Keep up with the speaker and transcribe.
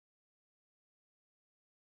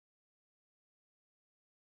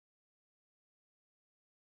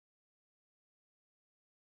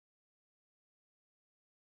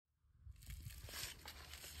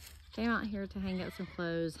came out here to hang up some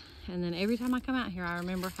clothes, and then every time I come out here I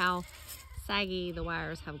remember how saggy the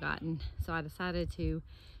wires have gotten. So I decided to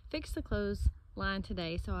fix the clothes line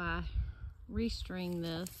today. So I restring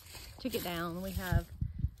this, took it down. We have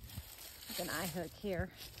like an eye hook here,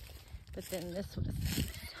 but then this was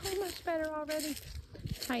so much better already.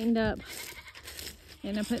 Tightened up,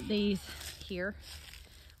 and I put these here,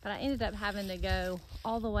 but I ended up having to go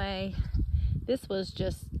all the way. This was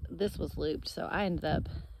looped, so I ended up,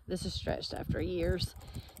 this is stretched after years,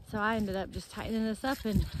 so I ended up just tightening this up,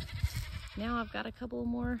 and now I've got a couple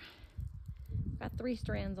more. Got 3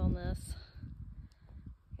 strands on this,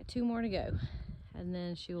 got 2 more to go, and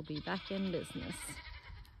then she will be back in business.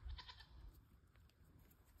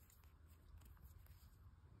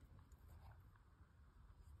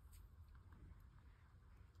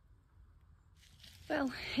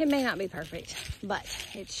 Well, it may not be perfect, but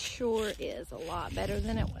it sure is a lot better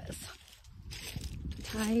than it was.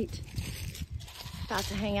 Tight. About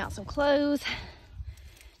to hang out some clothes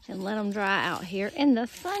and let them dry out here in the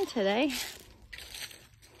sun today.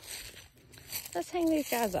 Let's hang these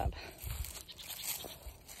guys up.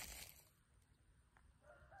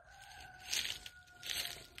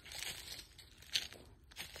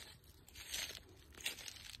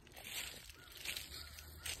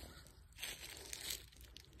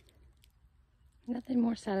 Nothing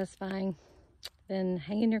more satisfying than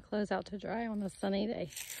hanging your clothes out to dry on a sunny day.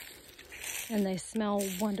 And they smell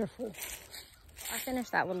wonderful. I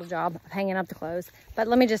finished that little job of hanging up the clothes. But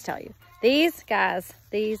let me just tell you, these guys,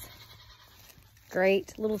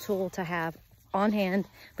 great little tool to have on hand,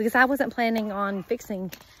 because I wasn't planning on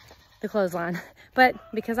fixing the clothesline. But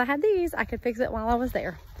because I had these, I could fix it while I was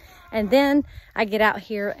there. And then I get out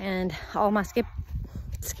here and all my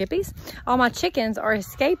all my chickens are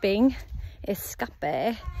escape,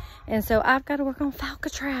 and so I've got to work on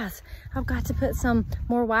Falcatraz. I've got to put some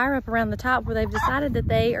more wire up around the top where they've decided that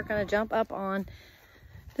they are going to jump up on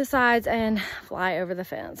the sides and fly over the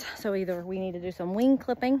fence. So either we need to do some wing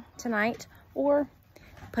clipping tonight or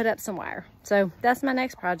put up some wire. So that's my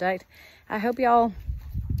next project. I hope y'all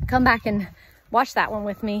come back and watch that one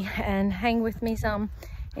with me and hang with me some.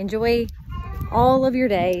 Enjoy all of your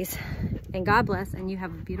days, and God bless, and you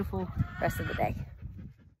have a beautiful rest of the day.